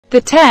The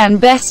 10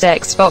 best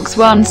Xbox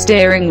One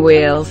steering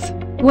wheels.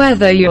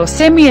 Whether you're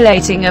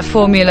simulating a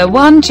Formula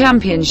 1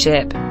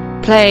 championship,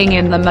 playing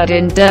in the mud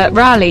in Dirt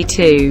Rally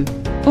 2,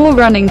 or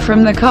running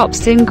from the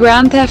cops in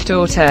Grand Theft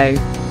Auto,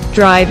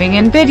 driving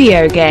in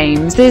video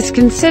games is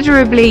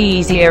considerably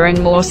easier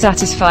and more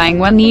satisfying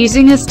when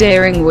using a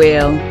steering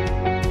wheel.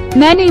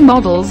 Many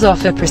models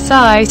offer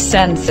precise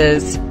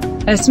sensors,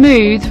 a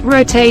smooth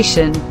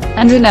rotation,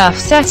 and enough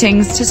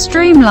settings to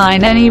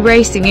streamline any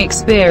racing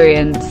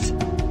experience,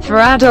 for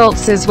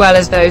adults as well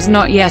as those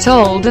not yet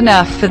old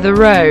enough for the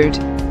road.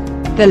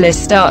 The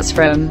list starts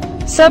from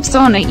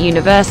Subsonic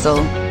Universal.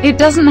 It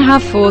doesn't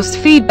have forced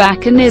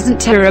feedback and isn't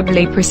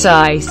terribly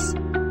precise.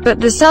 But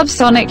the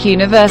Subsonic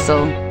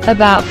Universal,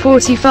 about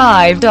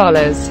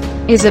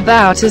 $45, is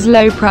about as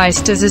low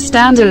priced as a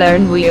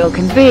standalone wheel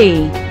can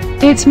be.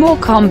 It's more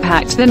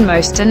compact than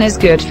most and is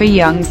good for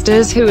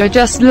youngsters who are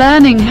just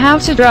learning how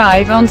to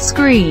drive on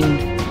screen.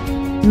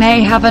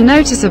 May have a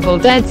noticeable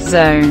dead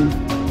zone,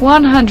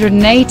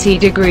 180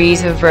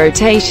 degrees of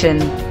rotation,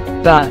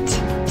 but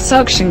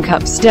suction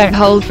cups don't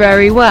hold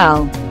very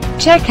well.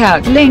 Check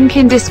out link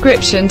in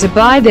description to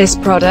buy this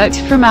product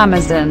from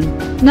Amazon.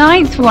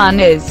 Ninth one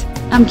is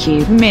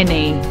Amcube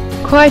Mini.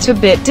 Quite a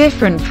bit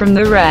different from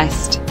the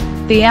rest.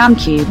 The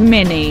Amcube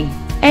Mini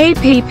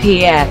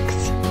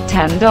APPX,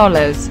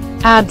 $10,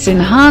 adds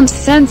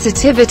enhanced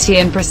sensitivity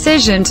and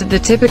precision to the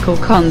typical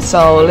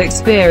console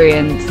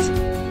experience.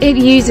 It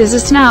uses a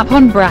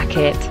snap-on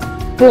bracket,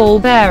 ball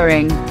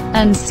bearing,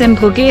 and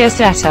simple gear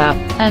setup,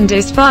 and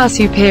is far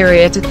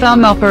superior to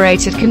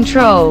thumb-operated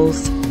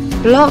controls.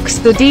 Blocks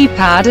the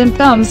D-pad and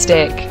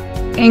thumbstick.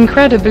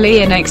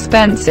 Incredibly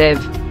inexpensive,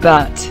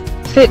 but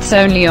fits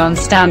only on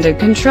standard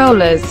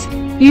controllers.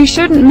 You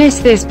shouldn't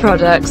miss this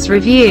product's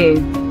review.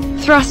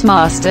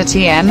 Thrustmaster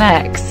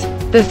TMX.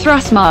 The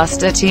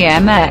Thrustmaster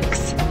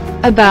TMX,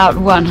 about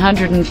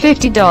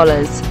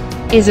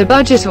 $150, is a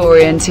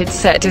budget-oriented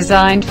set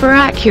designed for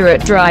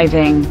accurate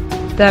driving.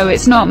 Though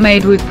it's not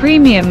made with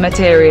premium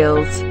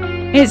materials,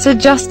 it's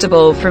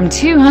adjustable from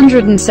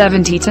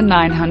 270 to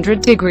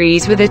 900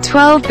 degrees with a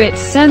 12-bit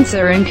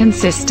sensor and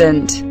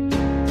consistent,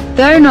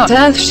 though not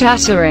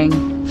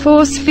earth-shattering,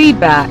 force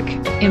feedback,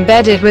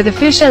 embedded with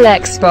official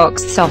Xbox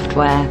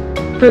software.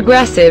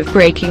 Progressive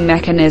braking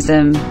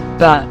mechanism,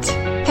 but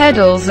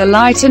pedals are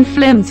light and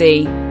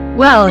flimsy.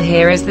 Well,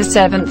 here is the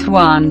seventh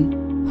one.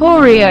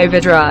 Hori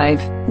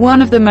Overdrive,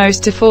 one of the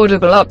most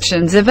affordable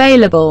options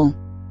available.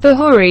 The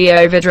Hori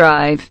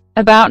Overdrive,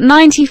 about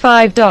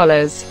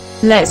 $95,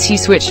 lets you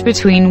switch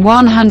between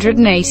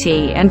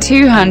 180 and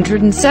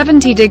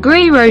 270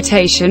 degree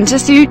rotation to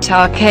suit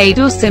arcade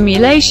or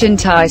simulation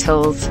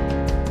titles.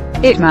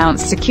 It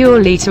mounts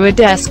securely to a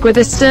desk with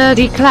a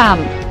sturdy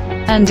clamp,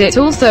 and it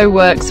also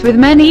works with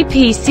many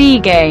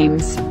PC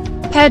games.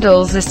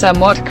 Pedals are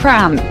somewhat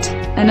cramped,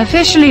 an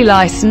officially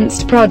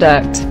licensed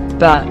product,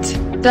 but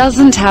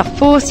doesn't have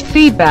forced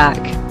feedback.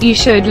 You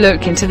should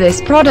look into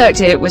this product,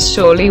 it was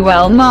surely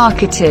well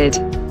marketed.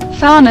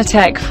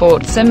 Fanatec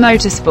Forza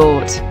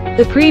Motorsport.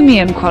 The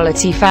premium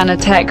quality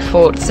Fanatec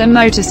Forza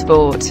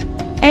Motorsport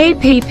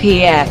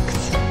APPX,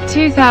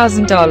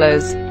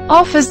 $2,000,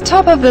 offers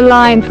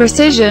top-of-the-line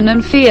precision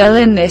and feel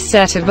in this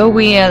set of a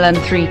wheel and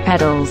 3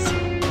 pedals.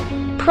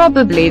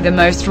 Probably the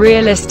most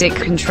realistic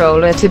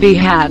controller to be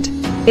had.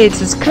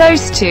 It's as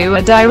close to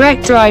a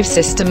direct drive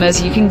system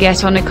as you can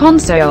get on a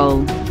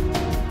console.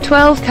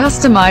 12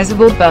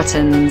 customizable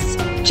buttons,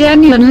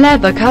 genuine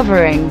leather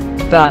covering,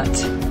 but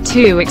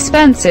too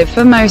expensive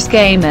for most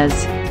gamers.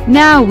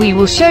 Now we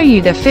will show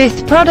you the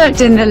fifth product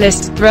in the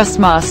list,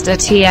 Thrustmaster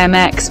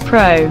TMX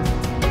Pro.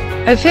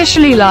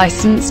 Officially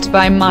licensed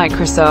by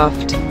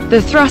Microsoft, the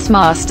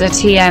Thrustmaster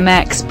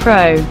TMX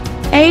Pro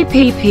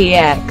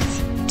APPX,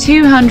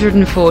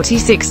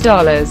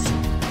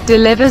 $246,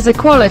 delivers a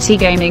quality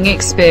gaming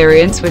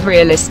experience with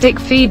realistic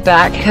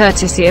feedback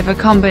courtesy of a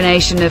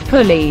combination of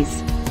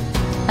pulleys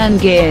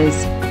and gears.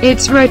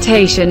 Its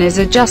rotation is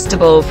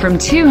adjustable from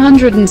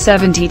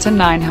 270 to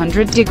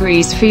 900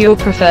 degrees for your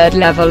preferred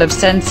level of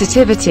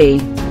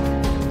sensitivity.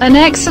 An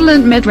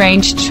excellent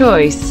mid-range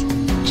choice.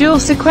 Dual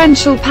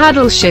sequential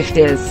paddle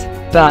shifters,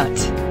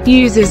 but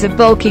uses a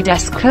bulky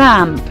desk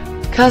clamp.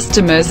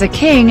 Customers are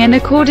king, and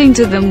according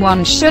to them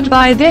one should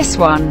buy this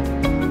one.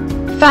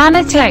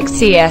 Fanatec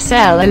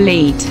CSL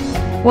Elite.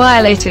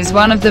 While it is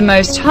one of the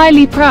most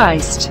highly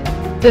priced,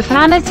 the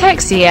Fanatec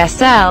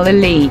CSL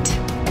Elite,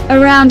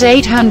 around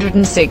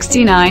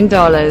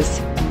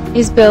 $869,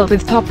 is built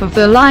with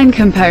top-of-the-line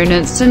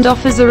components and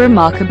offers a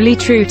remarkably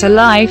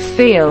true-to-life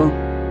feel.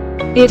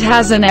 It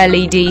has an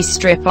LED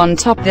strip on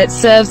top that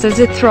serves as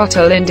a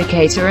throttle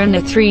indicator and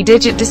a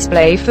 3-digit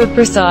display for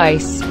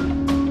precise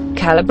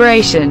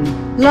calibration.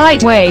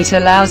 Lightweight,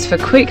 allows for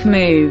quick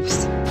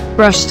moves.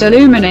 Brushed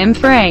aluminum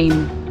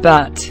frame,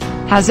 but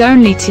has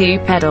only 2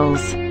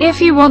 pedals.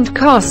 If you want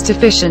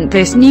cost-efficient,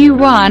 this new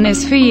one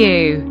is for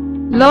you.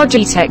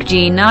 Logitech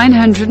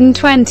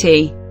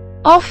G920.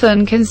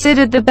 Often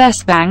considered the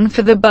best bang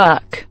for the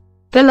buck.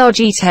 The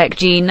Logitech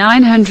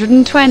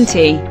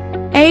G920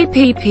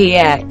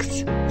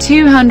 APPX,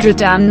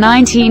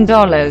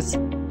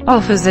 $219.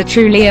 Offers a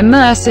truly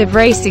immersive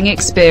racing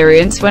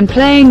experience when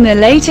playing the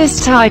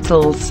latest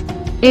titles.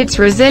 Its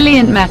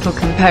resilient metal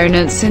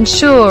components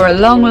ensure a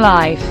long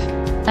life,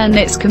 and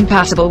it's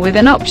compatible with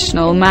an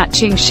optional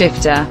matching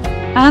shifter,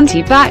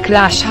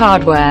 anti-backlash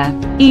hardware,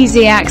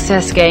 easy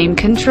access game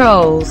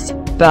controls,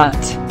 but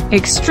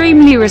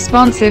extremely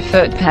responsive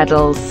foot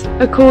pedals.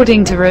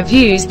 According to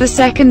reviews, the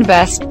second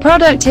best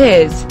product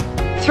is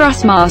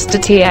Thrustmaster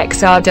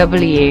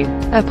TXRW,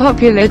 a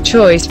popular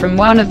choice from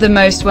one of the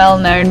most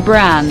well-known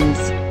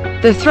brands.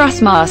 The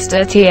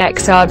Thrustmaster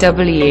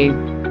TXRW,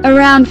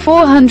 around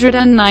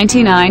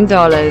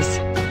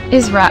 $499,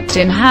 is wrapped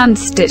in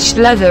hand-stitched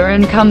leather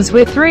and comes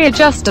with 3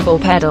 adjustable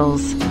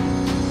pedals.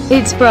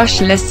 Its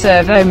brushless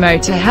servo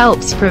motor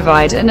helps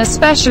provide an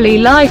especially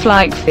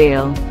lifelike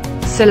feel.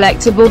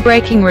 Selectable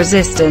braking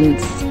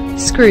resistance,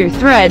 screw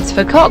threads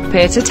for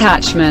cockpit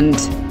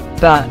attachment,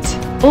 but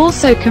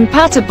also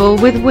compatible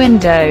with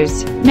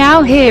Windows.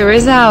 Now here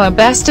is our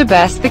best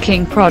the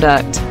king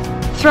product.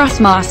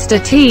 Thrustmaster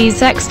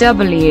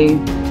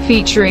TXRW,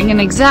 featuring an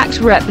exact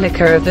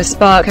replica of the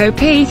Spark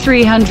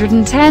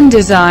OP310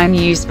 design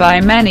used by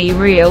many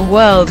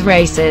real-world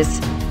races.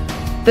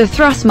 The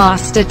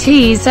Thrustmaster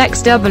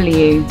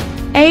TXRW,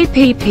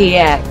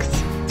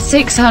 APPX,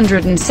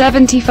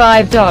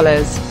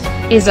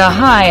 $675, is a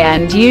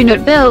high-end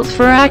unit built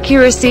for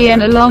accuracy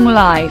and a long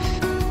life.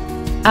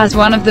 As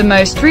one of the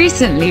most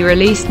recently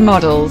released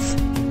models,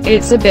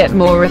 it's a bit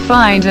more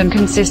refined and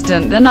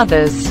consistent than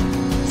others.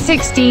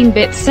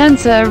 16-bit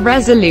sensor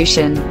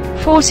resolution,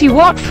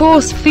 40-watt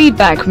force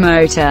feedback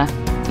motor,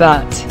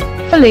 but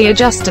fully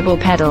adjustable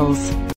pedals.